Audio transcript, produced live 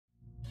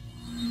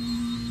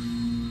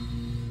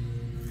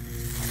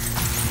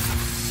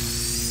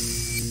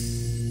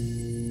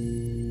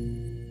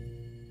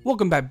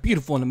Welcome back,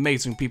 beautiful and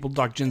amazing people.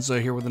 Doc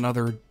Jinzo here with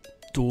another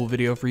duel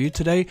video for you.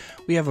 Today,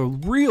 we have a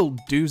real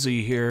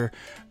doozy here,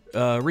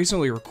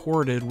 recently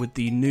recorded with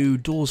the new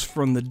Duels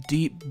from the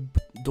Deep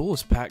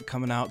Duelist pack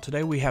coming out.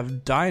 Today we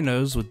have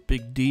Dinos with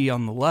Big D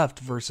on the left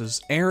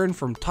versus Aaron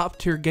from Top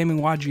Tier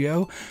Gaming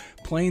yugioh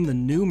playing the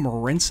new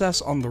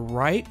MARINCESS on the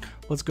right.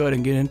 Let's go ahead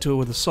and get into it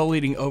with the Soul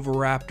Eating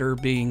Oviraptor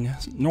being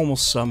normal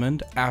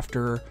summoned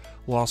after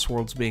Lost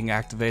World's being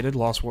activated.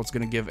 Lost World's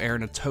going to give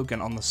Aaron a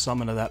token on the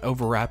summon of that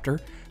Oviraptor.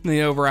 And the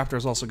Oviraptor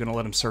is also going to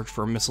let him search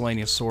for a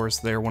miscellaneous source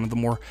there, one of the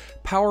more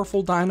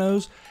powerful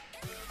dinos.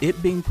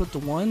 It being put to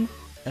one,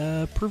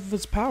 proof of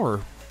its power,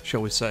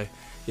 shall we say.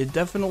 It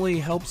definitely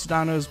helps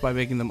dinos by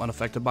making them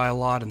unaffected by a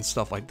lot and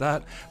stuff like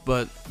that,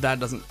 but it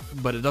doesn't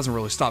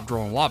really stop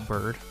Drawing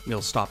Lotbird.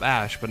 It'll stop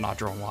Ash, but not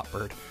Drawing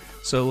Lotbird.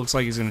 So it looks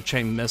like he's going to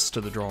chain Mist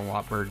to the Drawing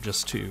Lotbird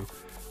just to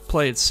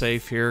play it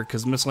safe here,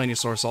 because Miscellaneous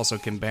Source also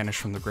can banish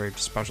from the grave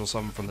to special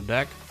summon from the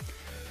deck.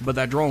 But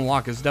that Drone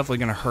Lock is definitely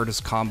going to hurt his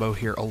combo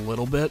here a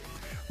little bit.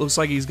 Looks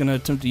like he's going to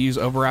attempt to use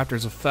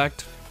Oviraptor's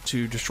effect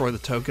to destroy the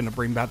token to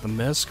bring back the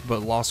Misc,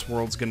 but Lost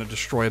World's going to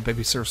destroy a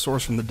Babysitter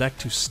Source from the deck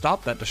to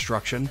stop that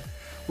destruction,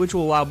 which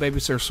will allow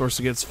Babysitter Source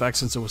to get its effect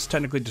since it was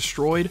technically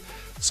destroyed,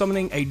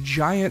 summoning a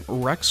giant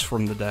Rex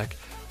from the deck.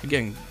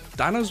 Again,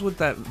 dinos with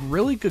that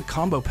really good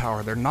combo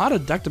power, they're not a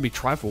deck to be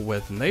trifled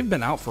with, and they've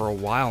been out for a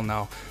while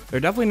now. They're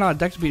definitely not a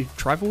deck to be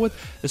trifled with,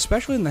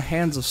 especially in the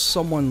hands of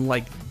someone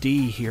like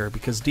D here,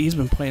 because D's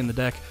been playing the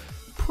deck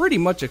pretty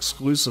much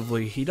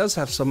exclusively. He does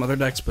have some other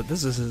decks, but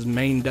this is his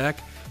main deck,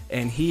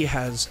 and he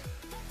has,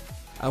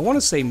 I want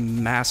to say,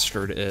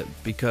 mastered it,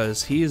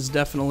 because he has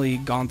definitely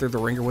gone through the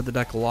ringer with the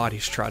deck a lot.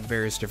 He's tried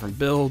various different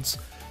builds.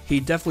 He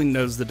definitely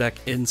knows the deck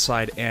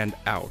inside and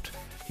out.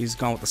 He's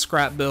gone with the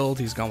scrap build,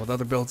 he's gone with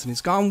other builds, and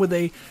he's gone with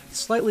a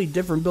slightly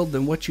different build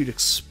than what you'd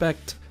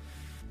expect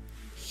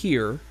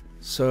here.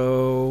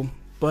 So,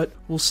 but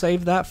we'll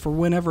save that for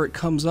whenever it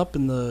comes up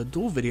in the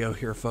duel video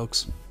here,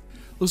 folks.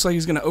 Looks like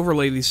he's going to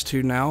overlay these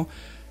two now.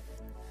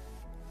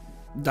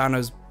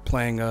 Dino's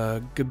playing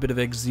a good bit of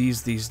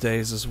XZs these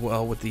days as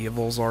well with the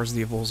Evolzars.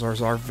 The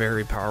Evolzars are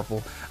very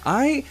powerful.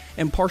 I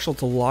am partial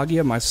to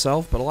Logia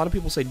myself, but a lot of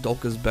people say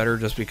Dolka's better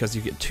just because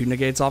you get 2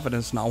 negates off it and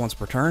it's not once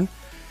per turn.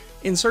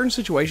 In certain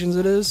situations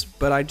it is,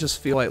 but I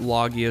just feel like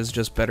Logia is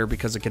just better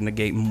because it can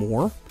negate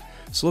more.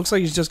 So it looks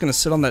like he's just going to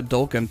sit on that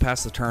Dolka and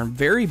pass the turn.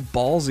 Very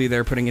ballsy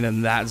there, putting it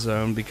in that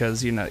zone,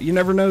 because you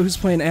never know who's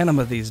playing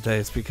Anima these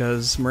days,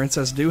 because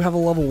MARINCESS do have a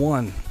level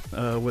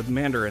 1 with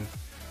Mandarin.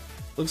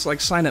 Looks like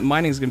Silent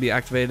Mining is going to be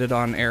activated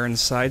on Aaron's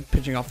side,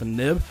 pitching off a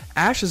Nib.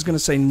 Ash is going to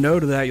say no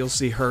to that. You'll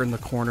see her in the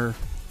corner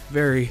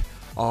very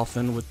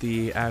often with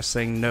the Ash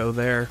saying no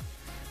there.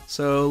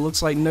 So it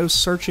looks like no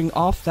searching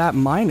off that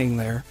mining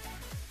there.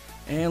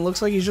 And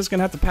looks like he's just going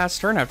to have to pass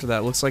turn after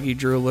that. Looks like he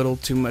drew a little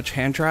too much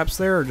hand traps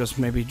there, or just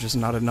maybe just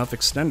not enough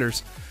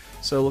extenders.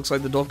 So it looks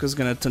like the Dolka is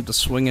going to attempt to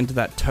swing into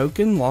that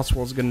token. Lost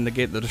World's going to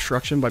negate the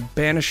destruction by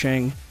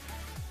banishing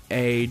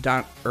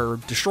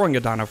destroying a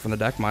dino from the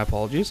deck, my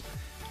apologies.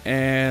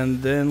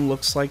 And then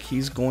looks like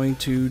he's going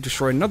to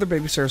destroy another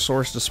Babysitter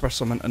Source to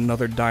special summon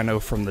another dino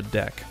from the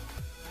deck.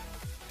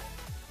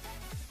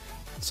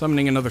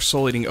 Summoning another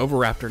Soul Eating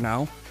Oviraptor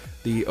now.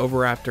 The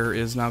Oviraptor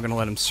is now going to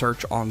let him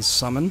search on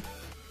summon.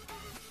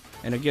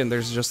 And again,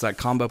 there's just that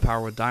combo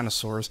power with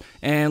dinosaurs.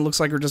 And looks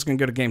like we're just going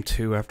to go to game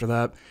 2 after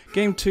that.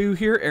 Game 2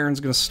 here, Aaron's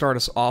going to start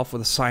us off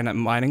with a Signet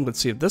Mining. Let's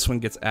see if this one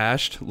gets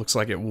ashed. Looks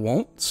like it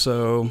won't,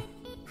 so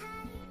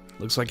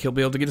looks like he'll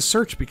be able to get a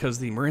search, because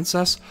the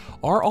MARINCESS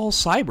are all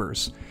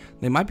cybers.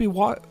 They might be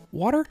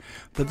water,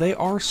 but they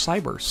are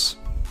cybers.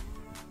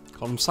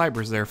 Called them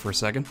cybers there for a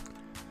second.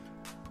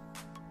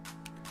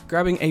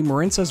 Grabbing a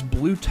MARINCESS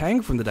Blue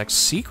Tang from the deck.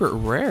 Secret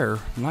rare.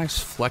 Nice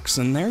flex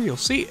in there. You'll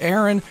see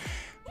Aaron,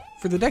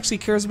 for the decks he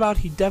cares about,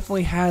 he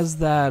definitely has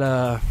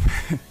that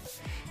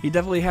he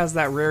definitely has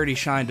that rarity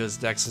shine to his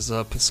decks, as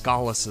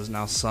Piscalis is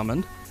now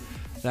summoned.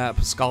 That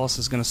Piscalis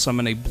is going to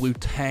summon a Blue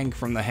Tang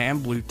from the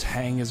hand. Blue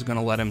Tang is going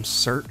to let him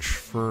search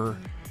for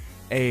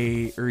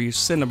you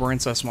send a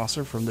MARINCESS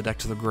monster from the deck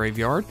to the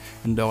graveyard.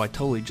 And no, I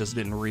totally just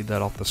didn't read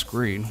that off the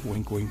screen.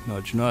 Wink, wink,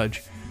 nudge,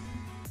 nudge.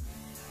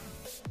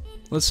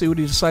 Let's see what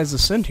he decides to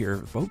send here,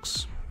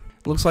 folks.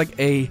 It looks like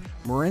a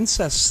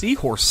MARINCESS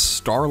Seahorse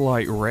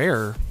Starlight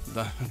Rare,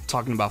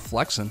 talking about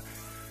flexing,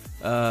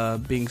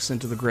 being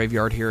sent to the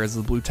graveyard here, as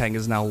the Blue Tang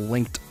is now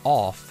linked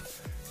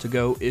off to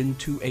go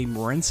into a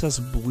MARINCESS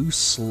Blue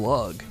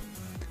Slug.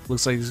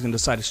 Looks like he's going to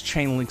decide his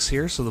chain links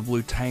here, so the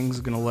Blue Tang's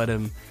going to let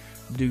him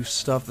do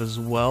stuff as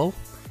well,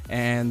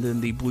 and then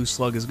the Blue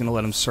Slug is going to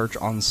let him search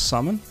on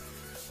summon.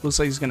 Looks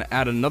like he's going to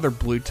add another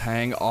Blue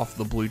Tang off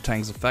the Blue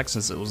Tang's effect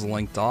since it was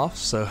linked off,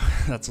 so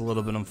that's a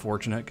little bit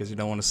unfortunate, because you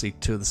don't want to see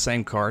 2 of the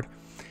same card.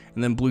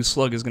 And then Blue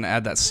Slug is going to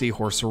add that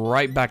Seahorse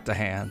right back to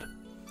hand.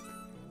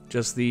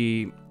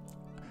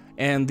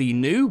 And the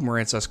new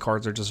MARINCESS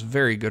cards are just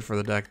very good for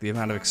the deck. The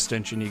amount of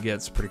extension you get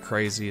is pretty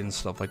crazy and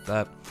stuff like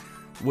that,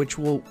 which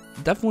we'll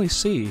definitely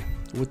see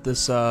with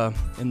this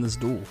in this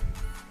duel.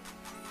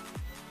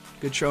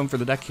 Good showing for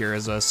the deck here,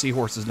 as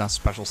Seahorse is now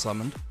special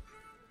summoned.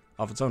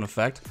 off its own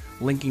effect,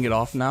 linking it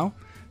off now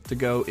to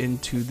go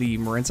into the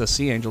MARINCESS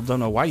Sea Angel. Don't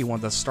know why you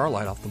want that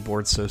Starlight off the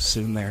board so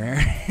soon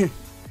there, Aaron.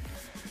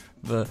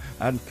 But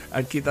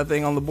I'd keep that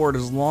thing on the board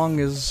as long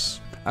as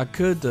I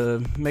could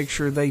to make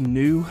sure they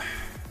knew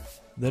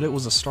that it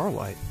was a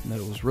Starlight and that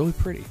it was really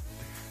pretty.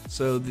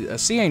 So the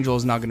Sea Angel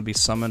is now going to be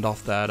summoned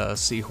off that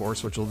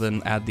Seahorse, which will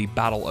then add the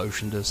Battle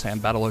Ocean to his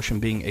hand. Battle Ocean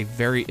being a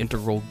very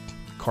integral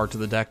card to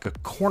the deck, a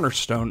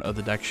cornerstone of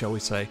the deck, shall we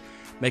say,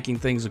 making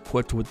things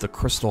equipped with the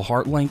Crystal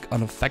Heart Link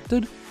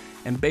unaffected,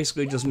 and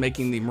basically just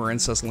making the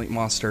MARINCESS Link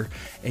monster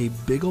a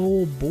big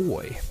old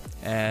boy,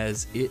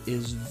 as it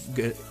is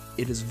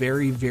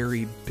very,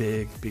 very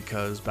big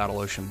because Battle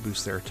Ocean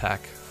boosts their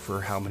attack for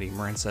how many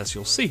MARINCESS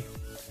you'll see.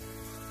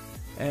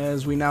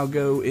 As we now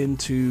go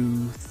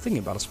into thinking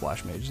about a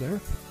Splash Mage there,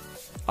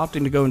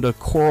 opting to go into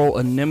Coral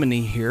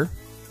Anemone here.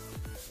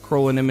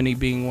 Coral Anemone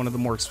being one of the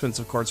more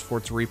expensive cards for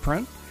its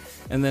reprint,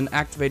 and then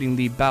activating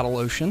the Battle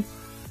Ocean.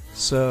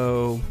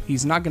 So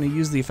he's not going to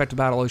use the effect of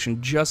Battle Ocean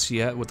just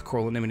yet with the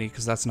Coral Anemone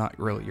because that's not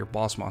really your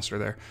boss monster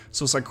there.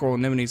 So it's like Coral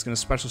Anemone is going to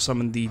special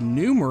summon the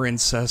new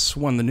MARINCESS,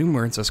 one of the new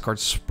MARINCESS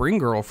cards, Spring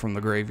Girl from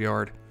the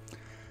graveyard.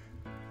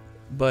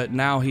 But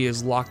now he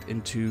is locked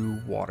into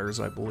waters,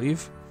 I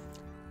believe,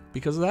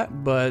 because of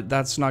that. But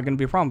that's not going to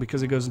be a problem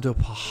because he goes into a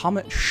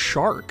Bahamut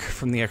Shark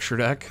from the extra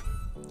deck.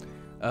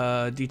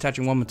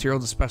 Detaching one material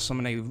to special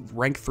summon a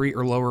rank 3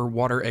 or lower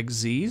water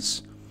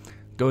Xyz.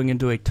 Going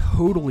into a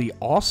Totally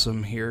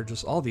Awesome here,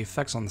 just all the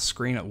effects on the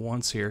screen at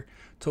once here.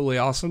 Totally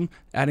Awesome,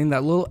 adding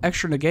that little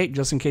extra negate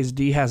just in case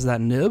D has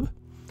that nib.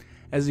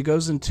 As he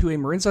goes into a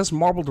MARINCESS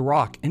Marbled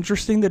Rock.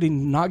 Interesting that he did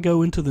not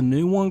go into the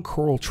new one,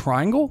 Coral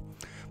Triangle,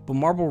 but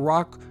Marbled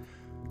Rock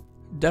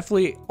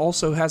definitely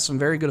also has some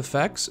very good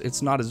effects.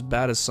 It's not as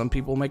bad as some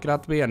people make it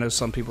out to be. I know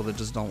some people that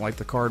just don't like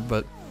the card,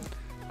 but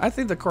I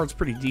think the card's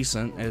pretty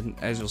decent, and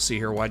as you'll see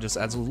here, why it just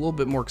adds a little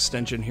bit more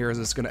extension here as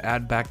it's going to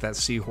add back that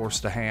Seahorse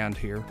to hand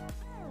here.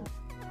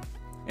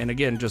 And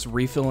again, just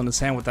refilling his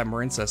hand with that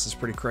MARINCESS is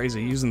pretty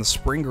crazy. Using the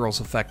Spring Girls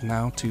effect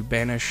now to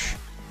banish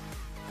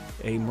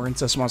a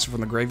MARINCESS monster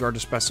from the graveyard to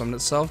special summon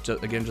itself.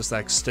 Again, just that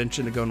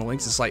extension to go into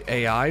links. It's like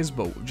AIs,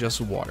 but just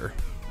water.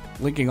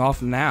 Linking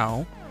off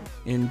now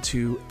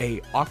into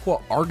a Aqua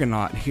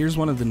Argonaut. Here's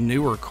one of the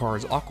newer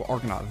cards, Aqua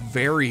Argonaut.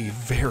 Very,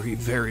 very,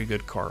 very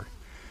good card.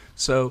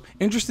 So,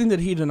 interesting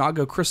that he did not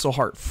go Crystal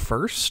Heart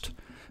first,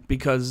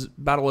 because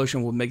Battle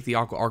Ocean will make the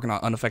Aqua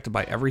Argonaut unaffected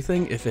by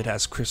everything if it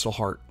has Crystal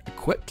Heart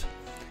equipped.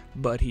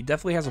 But he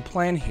definitely has a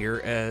plan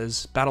here,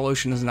 as Battle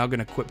Ocean is now going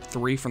to equip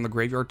 3 from the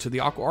graveyard to the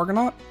Aqua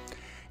Argonaut,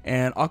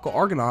 and Aqua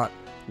Argonaut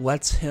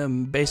lets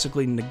him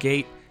basically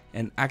negate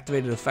an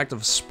activated effect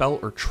of a spell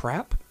or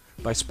trap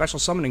by special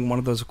summoning one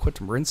of those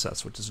equipped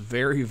MARINCESS, which is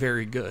very,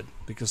 very good,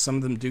 because some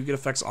of them do get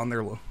effects on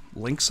their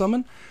Link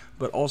Summon,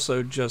 but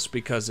also just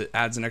because it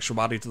adds an extra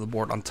body to the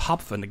board on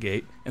top of a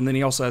negate, and then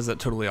he also has that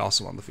Totally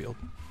Awesome on the field.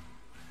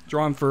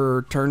 Drawing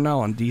for turn now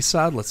on D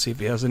side. Let's see if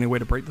he has any way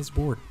to break this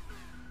board.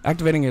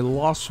 Activating a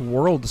Lost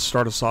World to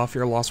start us off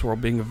here. Lost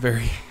World being a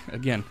very,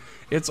 again,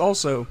 it's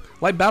also,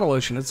 like Battle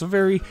Ocean, it's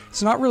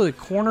not really a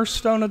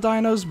cornerstone of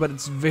Dinos, but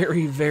it's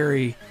very,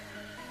 very,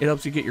 it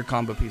helps you get your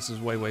combo pieces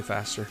way, way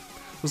faster.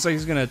 Looks like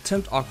he's going to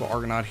attempt Aqua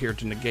Argonaut here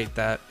to negate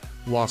that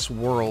Lost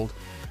World,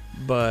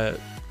 but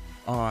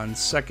on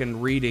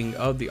second reading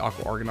of the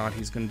Aqua Argonaut,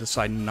 he's going to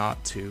decide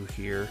not to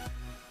here,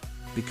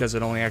 because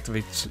it only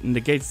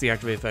negates the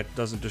activate effect,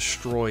 doesn't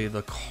destroy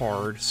the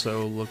card,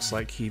 so looks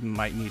like he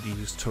might need to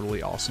use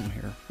Totally Awesome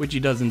here, which he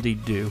does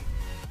indeed do.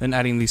 Then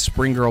adding the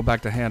Spring Girl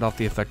back to hand off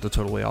the effect of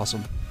Totally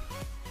Awesome.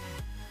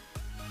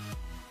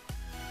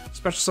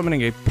 Special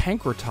summoning a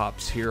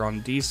Pankratops here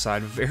on D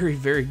side, very,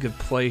 very good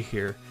play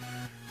here.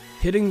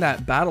 Hitting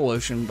that Battle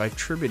Ocean by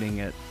tributing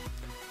it.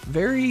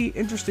 Very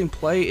interesting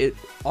play.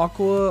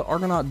 Aqua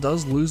Argonaut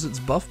does lose its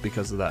buff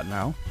because of that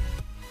now.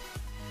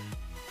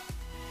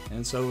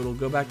 And so it'll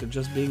go back to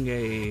just being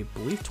a, I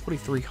believe,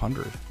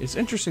 2300. It's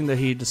interesting that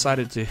he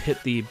decided to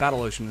hit the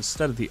Battle Ocean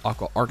instead of the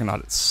Aqua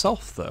Argonaut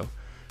itself, though,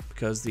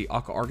 because the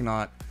Aqua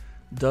Argonaut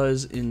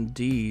is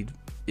indeed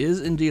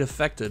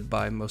affected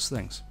by most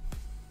things.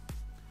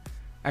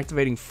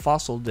 Activating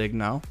Fossil Dig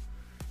now.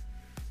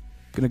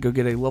 Gonna go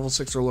get a level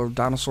 6 or lower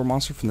dinosaur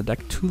monster from the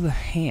deck to the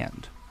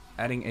hand.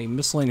 Adding a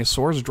Miscellaneous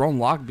Source, Drone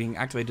Lock being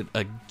activated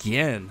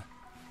again.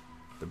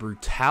 The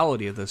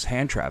brutality of those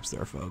hand traps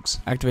there, folks.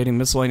 Activating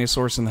Miscellaneous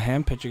Source in the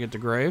hand, pitching it to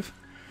grave.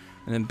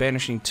 And then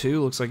banishing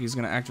 2. Looks like he's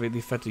going to activate the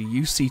effect of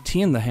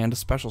UCT in the hand to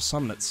special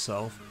summon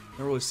itself. I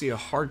don't really see a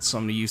hard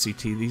summon to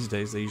UCT these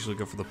days. They usually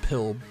go for the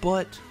pill,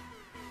 but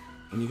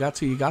when you got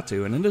to, you got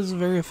to. And it is a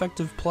very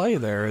effective play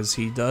there, as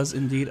he does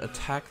indeed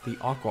attack the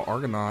Aqua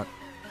Argonaut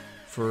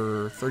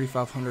for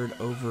 3,500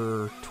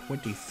 over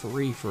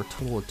 23 for a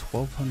total of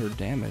 1,200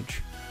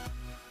 damage.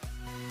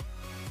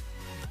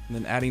 And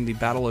then adding the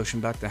Battle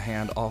Ocean back to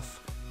hand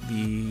off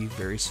the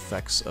various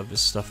effects of his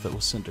stuff that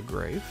was sent to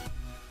grave.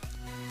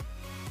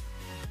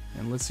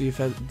 And let's see if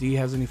D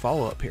has any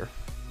follow-up here.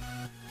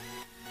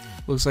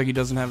 Looks like he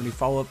doesn't have any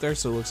follow-up there,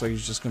 so it looks like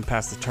he's just going to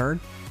pass the turn.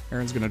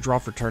 Aaron's going to draw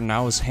for turn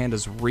now. His hand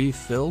is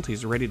refilled.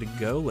 He's ready to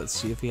go. Let's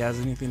see if he has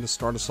anything to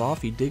start us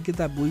off. He did get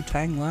that blue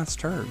tang last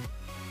turn.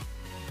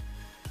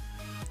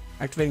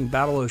 Activating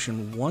Battle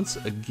Ocean once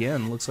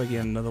again. Looks like he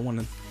had another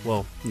one.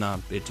 Well,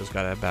 no, it just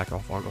got back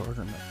off Auto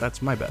Argonaut.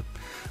 That's my bad.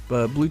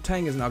 But Blue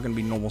Tang is now going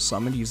to be normal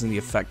summoned using the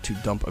effect to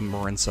dump a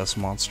MARINCESS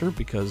monster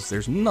because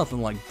there's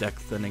nothing like deck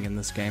thinning in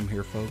this game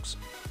here, folks.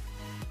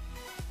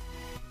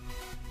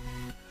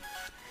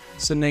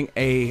 Sending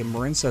a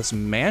MARINCESS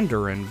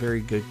Mandarin, very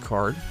good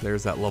card.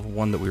 There's that level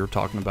 1 that we were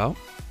talking about.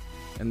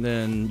 And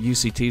then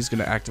UCT is going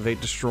to activate,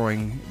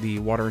 destroying the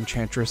Water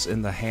Enchantress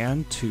in the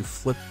hand to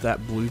flip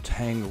that Blue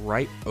Tang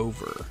right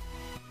over.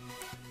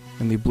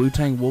 And the Blue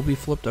Tang will be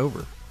flipped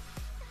over.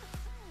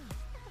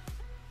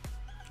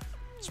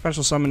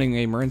 Special summoning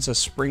a MARINCESS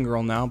Spring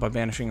Girl now by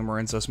banishing a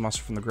MARINCESS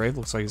monster from the grave.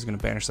 Looks like he's going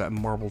to banish that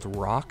Marbled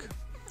Rock.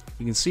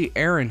 You can see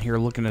Aaron here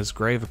looking at his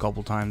grave a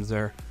couple times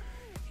there.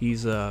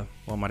 He's, well,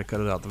 I might have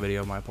cut it out the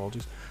video, my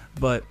apologies.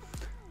 But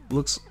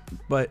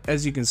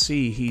as you can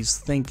see, he's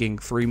thinking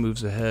 3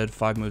 moves ahead,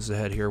 5 moves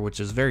ahead here, which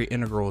is very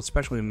integral,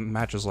 especially in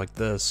matches like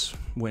this,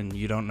 when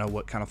you don't know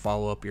what kind of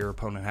follow-up your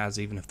opponent has,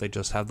 even if they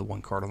just have the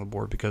 1 card on the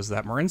board, because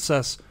that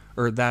MARINCESS,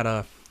 or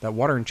that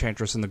Water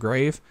Enchantress in the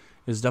grave,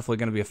 is definitely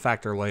going to be a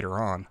factor later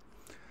on.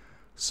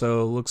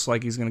 So, looks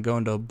like he's going to go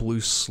into a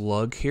Blue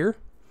Slug here,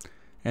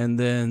 and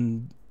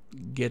then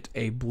get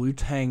a Blue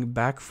Tang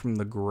back from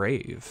the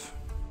grave.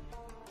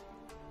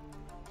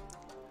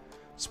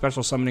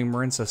 Special summoning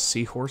MARINCESS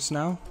Seahorse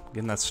now.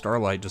 Again, that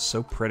starlight just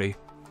so pretty,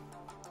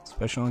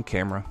 especially on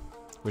camera.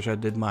 Wish I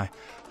did my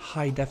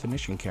high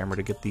definition camera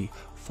to get the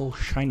full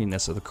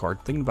shininess of the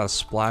card. Thinking about a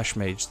Splash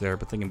Mage there,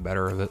 but thinking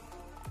better of it.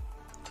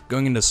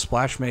 Going into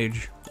Splash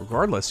Mage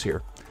regardless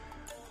here.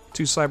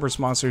 2 Cyberus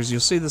monsters. You'll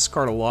see this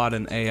card a lot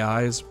in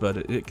AIs, but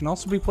it can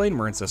also be played in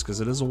MARINCESS because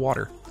it is a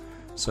water.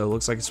 So it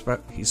looks like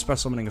he's special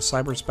summoning a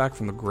Cyberus back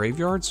from the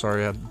graveyard.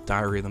 Sorry, I had to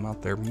diary them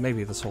out there.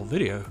 Maybe this whole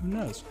video, who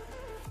knows.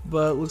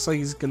 But it looks like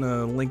he's going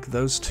to link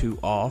those 2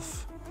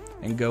 off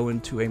and go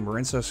into a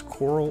MARINCESS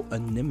Coral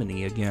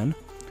Anemone again.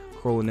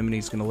 Coral Anemone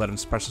is going to let him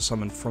special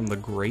summon from the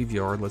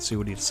graveyard. Let's see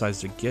what he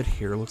decides to get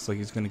here. Looks like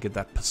he's going to get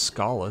that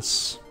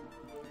Piscalis.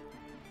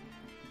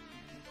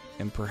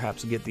 And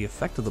perhaps get the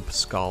effect of the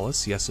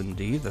Piscalis. Yes,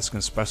 indeed. That's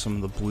going to special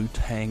summon the Blue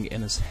Tang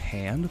in his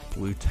hand.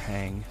 Blue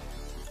Tang.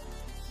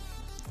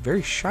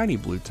 Very shiny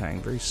Blue Tang.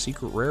 Very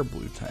secret rare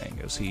Blue Tang.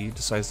 As he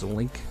decides to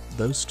link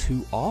those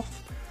 2 off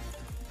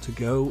to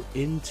go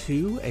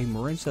into a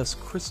MARINCESS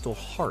Crystal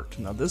Heart.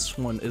 Now this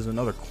one is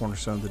another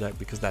cornerstone of the deck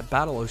because that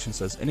Battle Ocean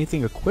says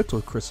anything equipped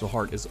with Crystal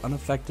Heart is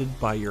unaffected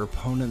by your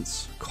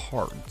opponent's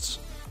cards.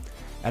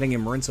 Adding a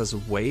MARINCESS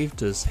Wave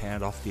to his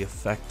hand off the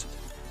effect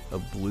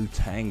of Blue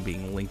Tang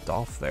being linked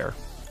off there.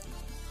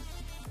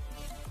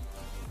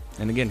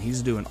 And again,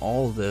 he's doing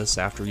all of this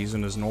after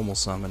using his normal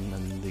summon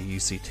and the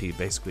UCT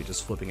basically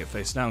just flipping it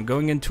face down.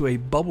 Going into a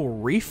Bubble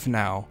Reef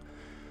now.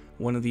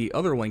 One of the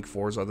other Link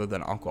 4s other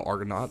than Aqua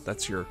Argonaut,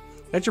 that's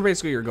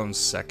basically you're going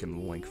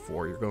second Link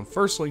 4. You're going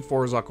first Link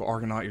 4 is Aqua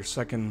Argonaut, your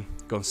second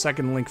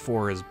Link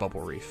 4 is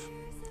Bubble Reef.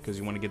 Because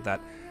you want to get that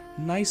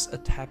nice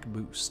attack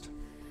boost.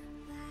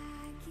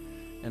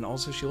 And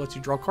also she lets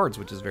you draw cards,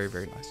 which is very,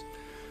 very nice.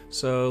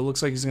 So it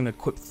looks like he's going to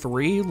equip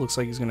 3. Looks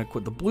like he's going to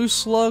equip the Blue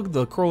Slug,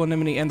 the Coral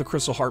Anemone, and the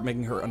Crystal Heart,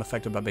 making her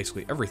unaffected by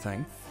basically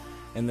everything.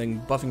 And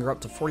then buffing her up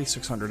to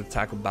 4600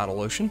 attack with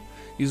Battle Ocean,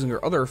 using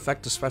her other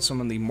effect to special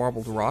summon the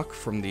Marbled Rock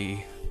from the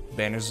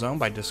Banish Zone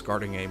by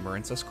discarding a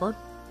MARINCESS card.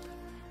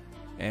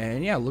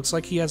 And yeah, looks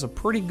like he has a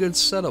pretty good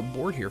setup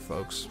board here,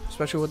 folks,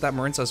 especially with that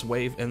MARINCESS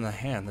Wave in the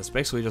hand. That's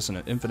basically just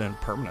an infinite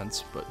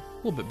permanence, but a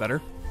little bit better.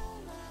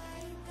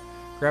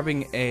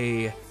 Grabbing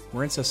a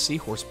MARINCESS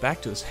Seahorse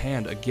back to his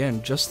hand,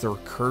 again, just the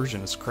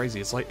recursion is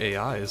crazy, it's like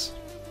AIs.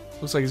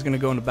 Looks like he's going to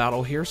go into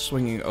battle here,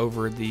 swinging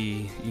over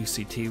the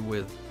UCT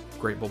with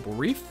Great Bubble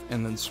Reef,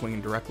 and then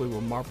swinging directly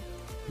with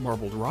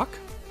Marbled Rock.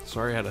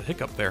 Sorry, I had a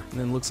hiccup there. And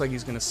then looks like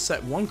he's going to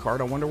set 1 card.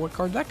 I wonder what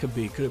card that could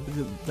be. Could it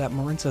be that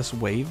MARINCESS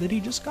Wave that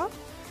he just got?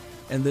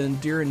 And then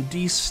during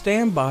D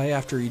standby,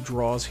 after he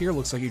draws here,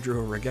 looks like he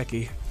drew a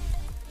Regeki.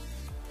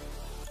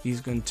 He's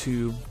going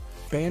to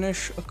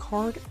banish a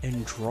card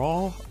and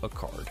draw a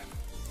card,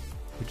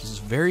 which is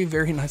a very,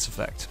 very nice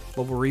effect.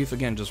 Bubble Reef,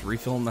 again, just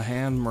refilling the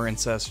hand.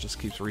 MARINCESS just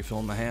keeps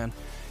refilling the hand.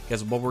 He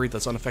has a Bubble Reef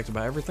that's unaffected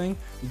by everything.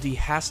 D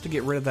has to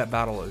get rid of that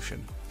Battle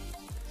Ocean.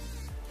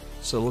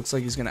 So it looks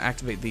like he's going to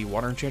activate the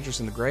Water Enchantress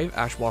in the grave.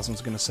 Ash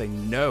Blossom's going to say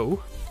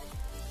no.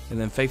 And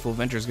then Faithful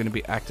Adventure is going to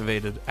be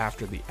activated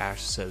after the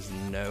Ash says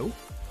no.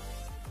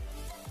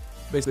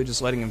 Basically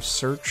just letting him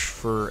search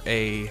for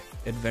a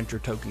Adventure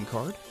token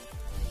card.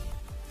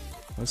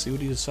 Let's see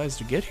what he decides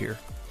to get here.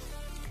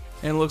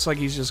 And it looks like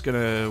we're just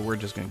gonna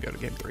go to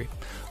game 3.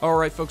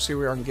 Alright folks, here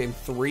we are in game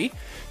 3.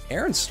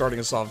 Aaron's starting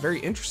us off. Very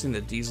interesting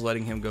that D's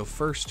letting him go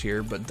first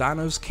here, but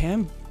Dinos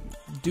can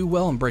do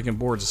well in breaking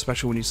boards,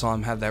 especially when you saw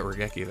him have that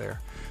Regeki there.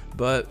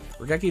 But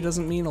Regeki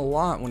doesn't mean a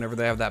lot whenever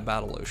they have that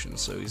Battle Ocean,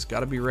 so he's got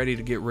to be ready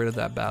to get rid of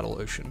that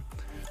Battle Ocean.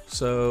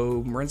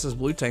 So MARINCESS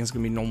Blue Tank is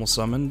going to be normal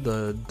summoned.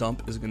 The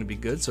dump is going to be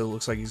good, so it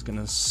looks like he's going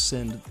to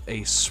send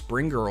a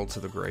Spring Girl to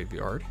the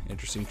graveyard.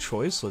 Interesting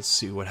choice. Let's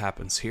see what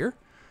happens here.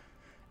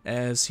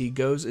 As he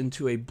goes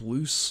into a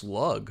Blue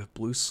Slug.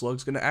 Blue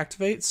Slug's going to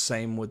activate.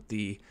 Same with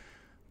the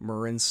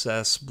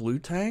MARINCESS Blue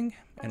Tang.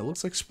 And it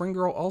looks like Spring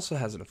Girl also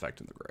has an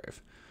effect in the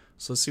grave.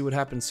 So let's see what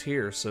happens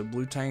here. So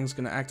Blue Tang's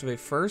going to activate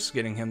first,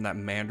 getting him that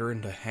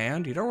Mandarin to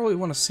hand. You don't really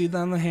want to see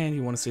that in the hand,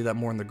 you want to see that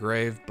more in the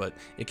grave, but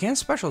it can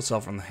special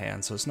itself on the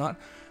hand, so it's not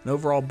an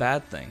overall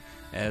bad thing.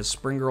 As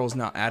Spring Girl is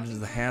now added to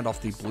the hand off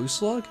the Blue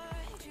Slug,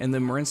 and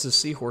then MARINCESS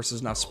Seahorse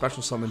is now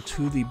special summoned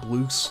to the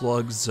Blue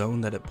Slug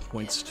zone that it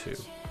points to.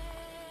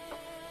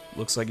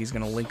 Looks like he's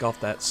going to link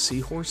off that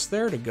Seahorse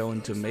there to go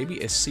into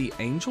maybe a Sea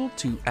Angel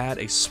to add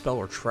a spell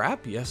or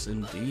trap. Yes,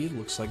 indeed.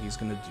 Looks like he's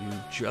going to do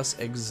just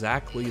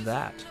exactly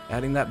that.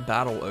 Adding that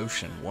Battle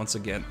Ocean. Once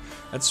again,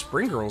 that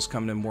Spring Girl's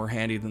coming in more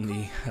handy than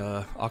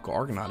the Aqua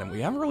Argonaut. And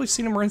we haven't really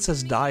seen a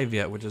MARINCESS Dive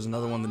yet, which is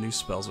another one of the new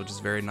spells, which is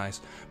very nice.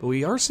 But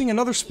we are seeing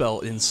another spell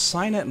in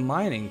Signet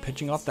Mining,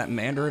 pitching off that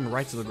Mandarin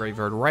right to the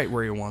graveyard, right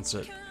where he wants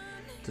it,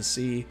 to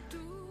see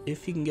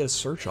if he can get a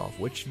search off,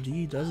 which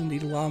he does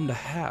indeed allow him to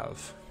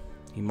have.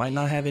 He might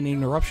not have any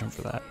interruption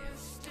for that.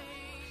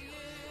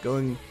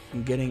 Going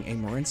and getting a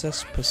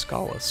MARINCESS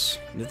Piscalis.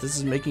 And if this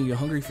is making you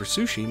hungry for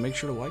sushi, make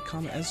sure to like,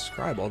 comment, and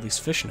subscribe. All these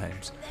fish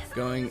names.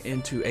 Going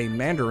into a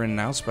Mandarin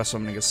now, special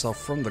summoning itself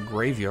from the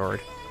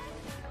graveyard.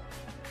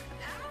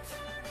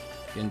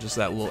 Again, just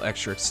that little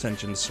extra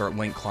extension to start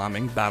link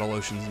climbing. Battle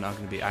Ocean is now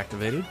going to be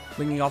activated.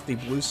 Linking off the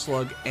Blue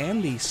Slug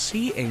and the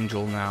Sea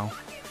Angel now.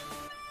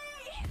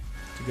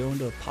 To go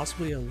into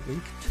possibly a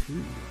Link 2.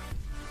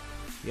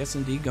 Yes,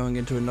 indeed, going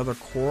into another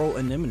Coral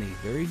Anemone.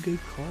 Very good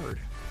card.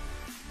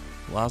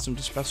 Allows him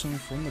to special summon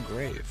from the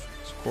grave.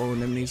 So Coral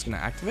Anemone is going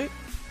to activate.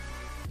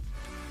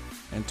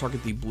 And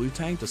target the Blue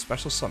Tang to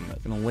special summon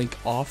it. Going to link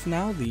off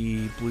now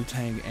the Blue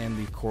Tang and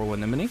the Coral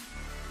Anemone.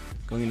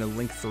 Going into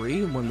Link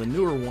 3, one of the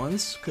newer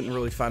ones. Couldn't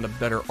really find a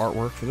better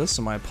artwork for this,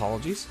 so my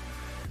apologies.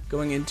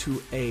 Going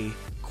into a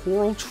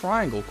Coral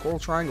Triangle. Coral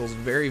Triangle is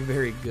very,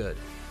 very good.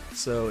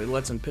 So it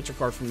lets him pitch a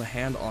card from the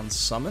hand on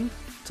summon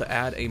to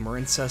add a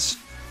MARINCESS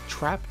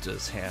Trap to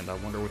his hand. I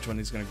wonder which one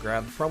he's going to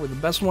grab. Probably the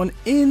best one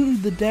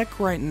in the deck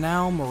right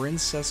now,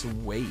 MARINCESS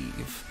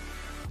Wave.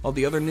 All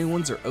the other new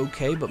ones are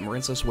okay, but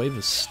MARINCESS Wave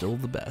is still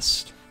the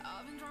best.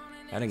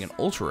 Adding an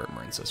ultra rare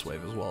MARINCESS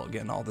Wave as well.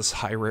 Again, all this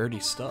high rarity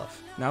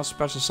stuff. Now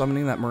special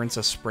summoning that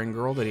MARINCESS Spring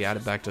Girl that he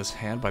added back to his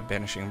hand by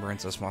banishing a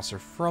MARINCESS monster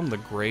from the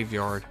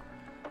graveyard.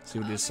 See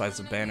what he decides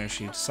to banish.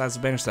 He decides to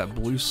banish that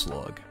Blue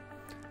Slug.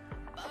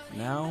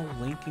 Now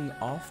linking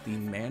off the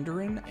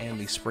Mandarin and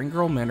the Spring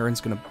Girl.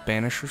 Mandarin's going to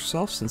banish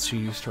herself since she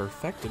used her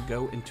effect to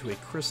go into a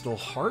Crystal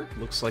Heart.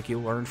 Looks like he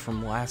learned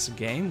from last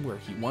game where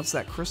he wants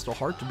that Crystal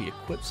Heart to be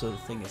equipped so the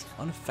thing is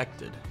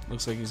unaffected.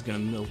 Looks like he's going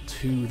to mill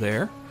 2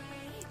 there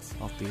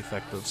off the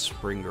effect of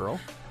Spring Girl.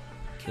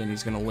 Then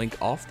he's going to link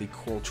off the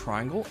Coral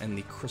Triangle and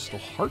the Crystal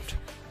Heart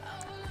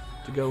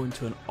to go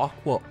into an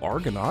Aqua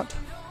Argonaut.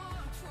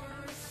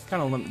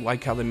 Kind of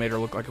like how they made her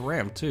look like a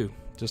ram too.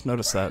 Just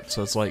notice that.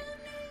 So it's like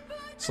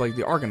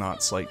the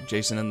Argonauts, like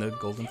Jason and the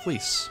Golden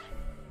Fleece.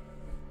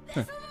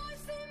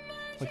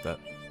 Like that.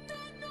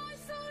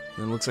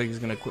 Then it looks like he's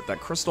going to equip that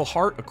Crystal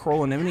Heart, a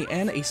Coral Anemone,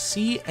 and a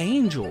Sea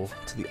Angel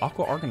to the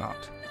Aqua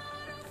Argonaut.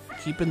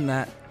 Keeping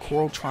that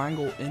Coral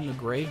Triangle in the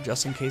grave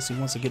just in case he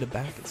wants to get it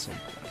back at some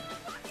point.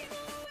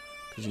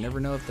 Because you never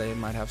know if they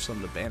might have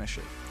something to banish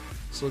it.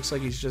 So it looks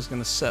like he's just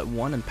going to set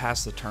 1 and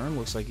pass the turn.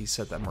 Looks like he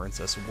set that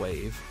MARINCESS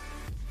Wave.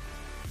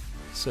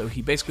 So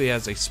he basically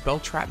has a Spell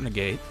Trap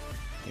negate,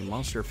 a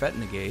Monster Effect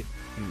negate,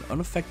 and an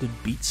unaffected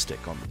Beat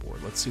Stick on the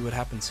board. Let's see what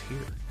happens here.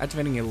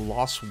 Activating a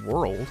Lost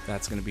World,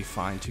 that's going to be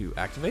fine to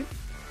activate.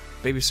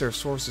 Baby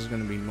Ceratosaurus is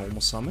going to be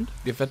normal summoned.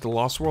 The effect of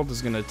Lost World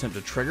is going to attempt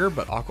to trigger,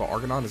 but Aqua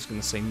Argonaut is going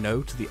to say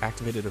no to the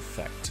activated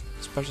effect.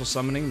 Special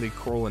summoning the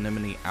Coral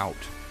Anemone out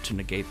to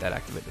negate that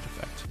activated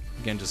effect.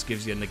 Again, just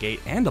gives you a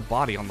negate and a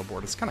body on the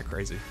board. It's kind of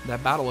crazy.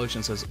 That Battle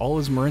Ocean says all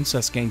his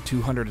MARINCESS gain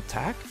 200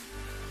 attack,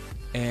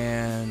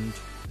 and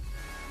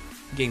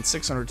gain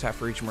 600 attack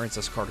for each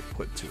MARINCESS card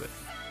equipped to it.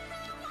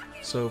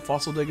 So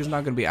Fossil Dig is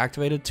not going to be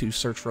activated to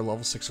search for a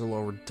level 6 or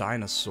lower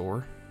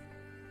dinosaur.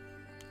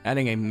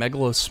 Adding a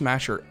Megalo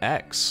Smasher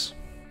X.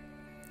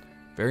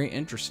 Very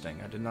interesting.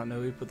 I did not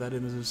know he put that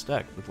into his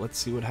deck, but let's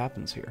see what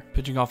happens here.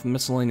 Pitching off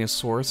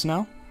Miscellaneous Saurus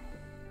now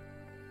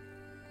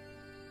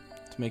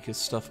to make his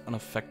stuff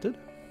unaffected.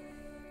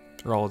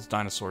 Or all its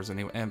dinosaurs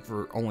anyway, and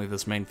for only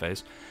this main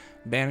phase.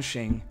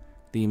 Banishing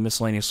the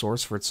Miscellaneous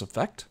Saurus for its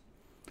effect.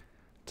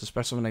 To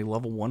special summon a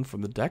level 1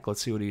 from the deck,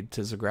 let's see what he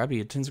intends to grab. He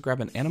intends to grab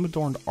an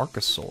Animadorned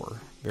Archosaur.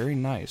 Very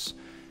nice.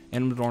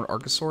 Animadorned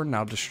Archosaur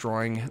now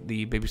destroying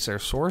the Baby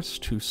Ceratosaurus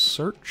to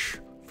search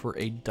for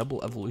a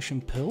double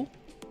evolution pill.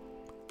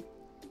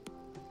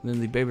 And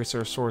then the Baby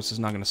Ceratosaurus is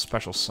now going to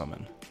special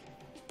summon.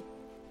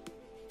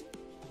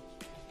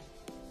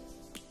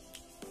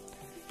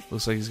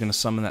 Looks like he's going to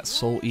summon that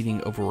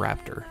soul-eating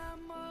Oviraptor.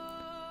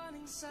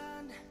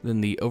 Then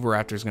the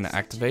Oviraptor is going to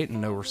activate, and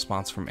no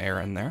response from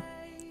air in there.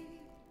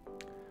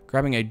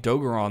 Grabbing a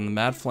Dogoron, the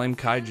Mad Flame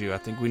Kaiju. I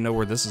think we know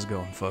where this is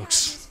going,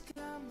 folks.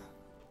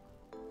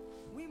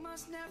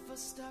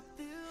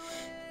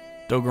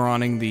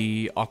 Dogoroning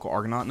the Aqua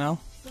Argonaut now.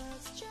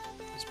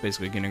 It's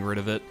basically getting rid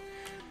of it,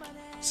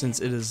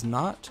 since it is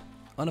not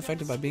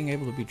unaffected by being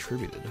able to be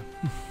tributed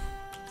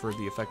for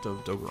the effect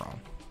of Dogoron.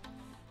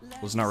 Well,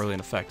 it's not really an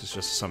effect, it's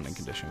just a summoning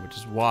condition, which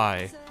is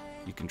why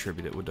you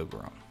contribute it with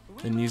Dogoron.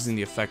 Then using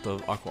the effect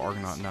of Aqua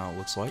Argonaut now, it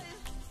looks like.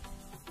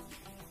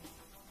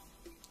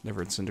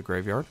 Never it's into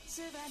Graveyard.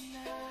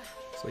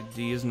 Looks like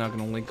D is now going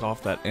to link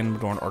off that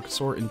Animadorn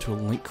Archosaur into a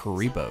Link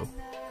Karibo.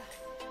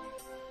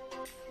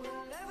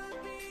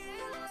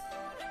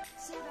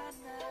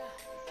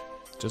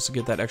 Just to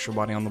get that extra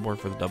body on the board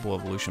for the double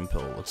evolution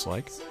pill, it looks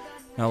like.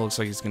 Now it looks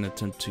like he's going to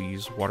attempt to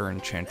use Water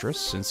Enchantress,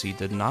 since he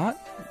did not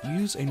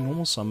use a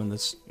normal summon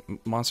this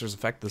monster's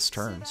effect this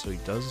turn. So he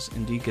does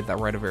indeed get that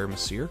Rite of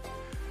Aramesir.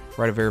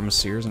 Rite of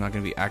Aramesir is not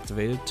going to be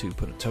activated to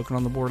put a token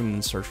on the board and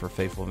then search for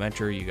Faithful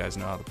Adventure. You guys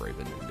know how the Brave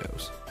engine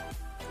goes.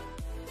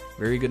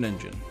 Very good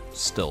engine,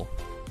 still.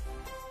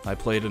 I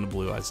played in a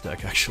Blue Eyes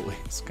deck, actually.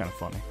 It's kind of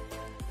funny.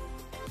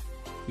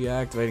 Yeah,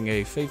 activating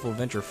a Faithful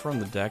Adventure from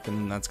the deck, and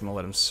then that's going to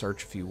let him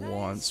search if he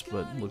wants,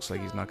 but looks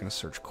like he's not going to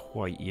search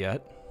quite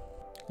yet.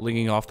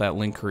 Linking off that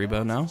Link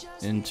Karibo now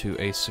into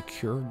a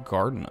Secure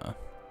Gardena,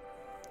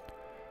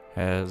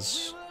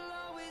 as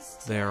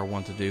they are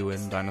wont to do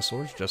in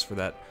dinosaurs, just for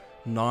that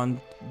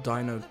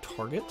non-dino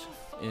target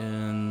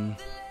in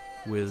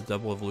with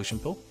double evolution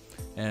pill.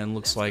 And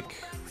looks like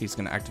he's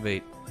going to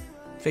activate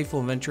Faithful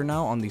Adventure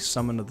now on the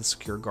summon of the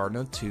Secure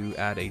Gardena to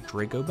add a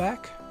Draco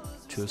back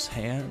to his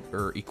hand,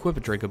 or equip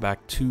a Draco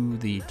back to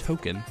the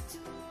token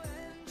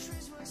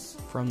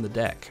from the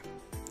deck.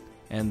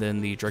 And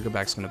then the Draco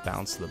back's going to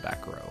bounce to the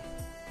back row.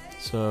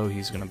 So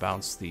he's going to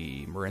bounce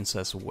the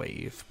MARINCESS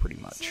wave,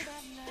 pretty much.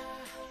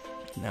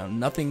 Now,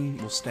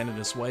 nothing will stand in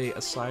his way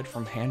aside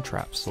from hand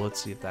traps, so let's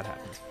see if that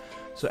happens.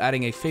 So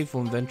adding a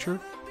Faithful Adventure,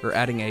 or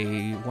adding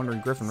a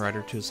Wandering Griffin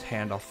Rider to his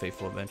hand off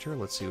Faithful Adventure.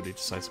 Let's see what he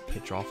decides to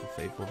pitch off of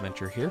Faithful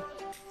Adventure here.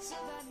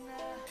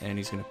 And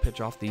he's going to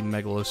pitch off the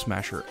Megalo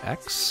Smasher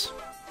X.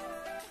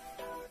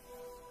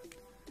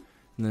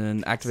 And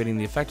then activating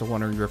the effect of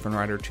Wandering Griffin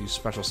Rider to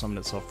special summon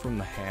itself from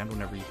the hand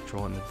whenever you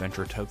control an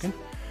adventure token.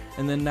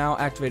 And then now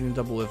activating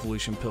Double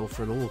Evolution Pill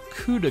for the little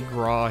coup de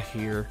grace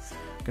here.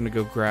 Going to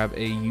go grab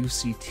a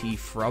UCT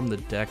from the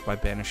deck by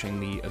banishing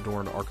the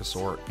Adorned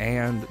Archosaur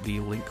and the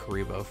Link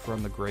Karibo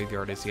from the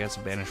graveyard, as he has to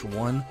banish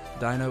one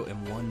Dino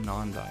and one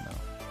non-Dino.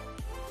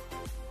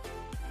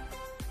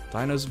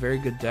 Dino's a very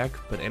good deck,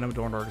 but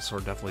Adorned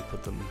Archosaur definitely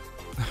put them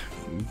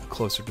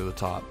closer to the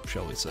top,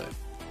 shall we say.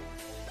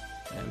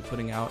 And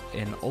putting out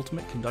an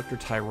Ultimate Conductor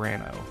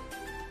Tyranno,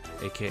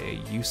 aka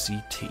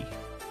UCT.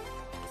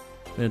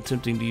 Then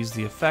attempting to use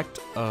the effect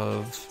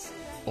of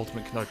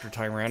Ultimate Conductor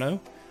Tyranno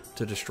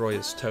to destroy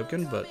his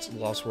token, but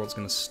Lost World's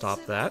going to stop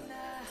that.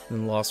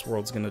 Then Lost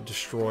World's going to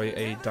destroy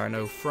a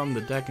Dino from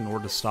the deck in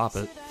order to stop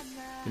it.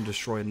 And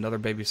destroy another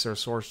Baby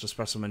Ceratosaurus to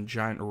specimen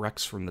Giant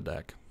Rex from the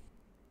deck.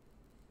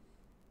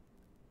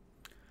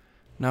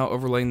 Now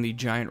overlaying the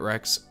Giant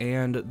Rex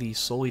and the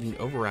Soul Eating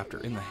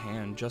Oviraptor in the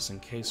hand, just in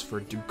case,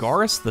 for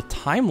Dugaris the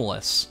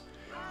Timeless.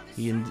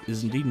 He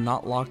is indeed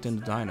not locked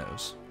into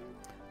dinos.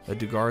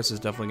 Dugaris is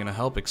definitely going to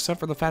help, except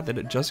for the fact that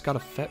it just got a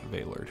Fet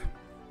Veilered.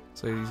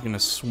 So he's going to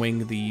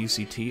swing the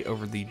UCT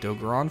over the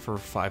Dogoron for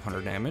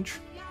 500 damage.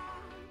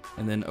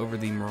 And then over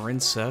the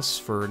MARINCESS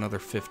for another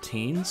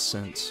 15,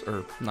 since,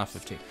 or not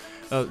 15.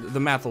 The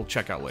math will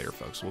check out later,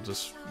 folks. We'll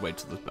just wait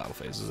till the battle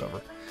phase is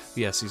over.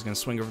 Yes, he's going to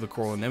swing over the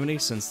Coral Anemone,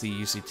 since the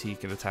UCT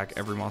can attack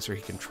every monster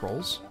he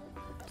controls.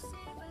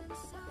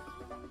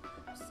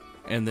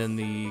 And then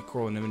the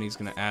Coral Anemone is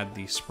going to add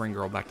the Spring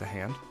Girl back to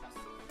hand.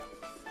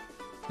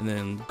 And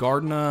then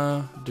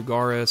Gardena,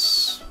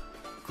 Dugaris,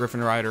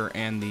 Griffin Rider,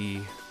 and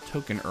the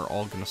token are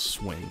all going to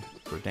swing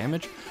for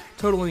damage,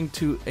 totaling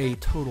to a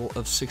total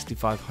of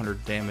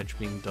 6,500 damage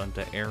being done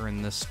to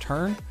Aaron this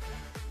turn,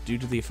 due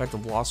to the effect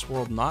of Lost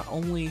World not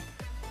only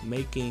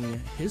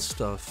making his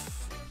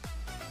stuff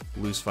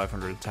lose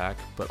 500 attack,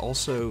 but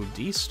also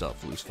D's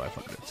stuff lose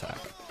 500 attack,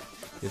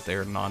 if they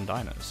are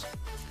non-dinos.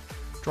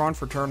 Drawn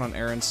for turn on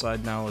Aaron's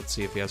side now. Let's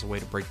see if he has a way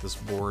to break this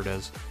board,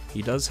 as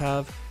he does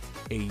have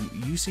a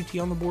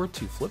UCT on the board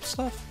to flip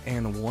stuff,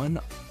 and one,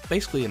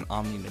 basically an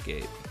Omni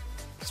Negate.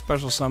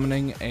 Special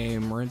summoning a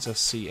MARINCESS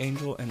Sea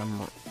Angel and a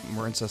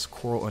MARINCESS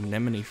Coral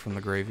Anemone from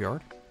the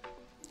graveyard.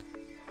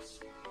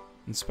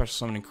 And special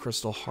summoning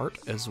Crystal Heart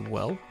as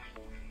well,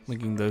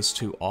 linking those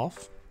two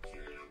off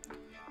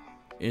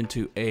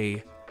into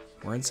a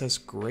MARINCESS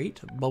Great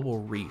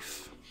Bubble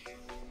Reef.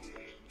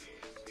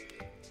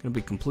 Gonna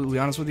be completely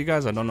honest with you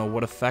guys, I don't know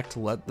what effect to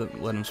let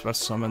him special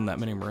summon that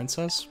many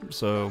MARINCESS,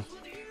 so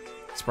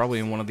it's probably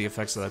in one of the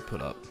effects that I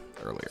put up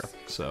earlier,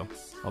 so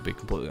I'll be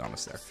completely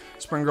honest there.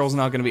 Spring Girl's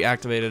now going to be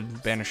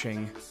activated,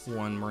 banishing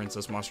one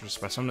MARINCESS monster to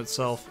special summon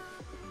itself.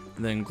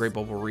 And then Great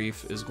Bubble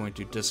Reef is going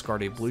to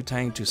discard a blue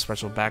tang to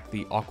special back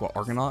the Aqua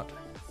Argonaut.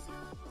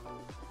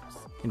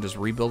 And just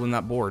rebuilding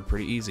that board,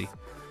 pretty easy.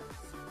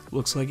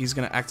 Looks like he's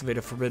going to activate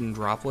a Forbidden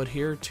Droplet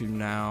here to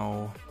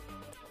now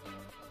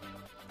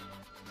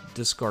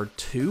discard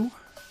 2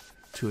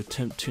 to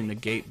attempt to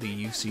negate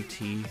the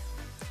UCT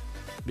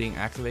being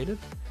activated.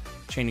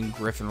 Chaining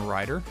Griffin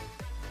Rider.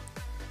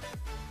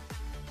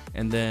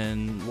 And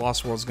then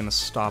Lost World's going to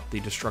stop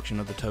the destruction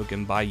of the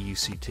token by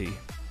UCT.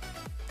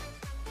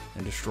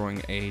 And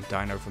destroying a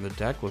dino from the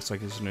deck. Looks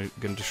like it's going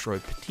to destroy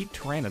Petite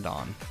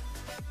Pteranodon.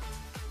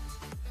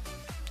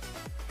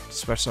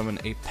 Special summon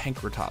a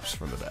Pankratops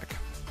from the deck.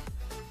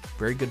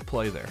 Very good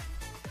play there.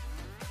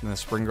 And the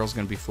Spring Girl's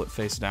going to be flipped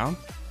face down.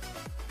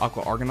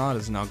 Aqua Argonaut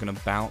is now going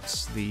to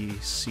bounce the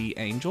Sea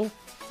Angel,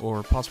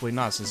 or possibly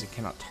not since he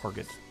cannot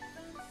target.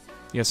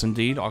 Yes,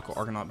 indeed, Aqua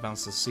Argonaut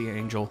bounced the Sea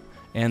Angel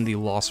and the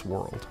Lost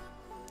World.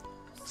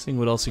 Seeing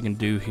what else he can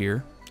do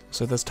here.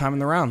 So that's time in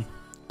the round.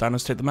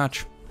 Dinos take the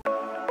match.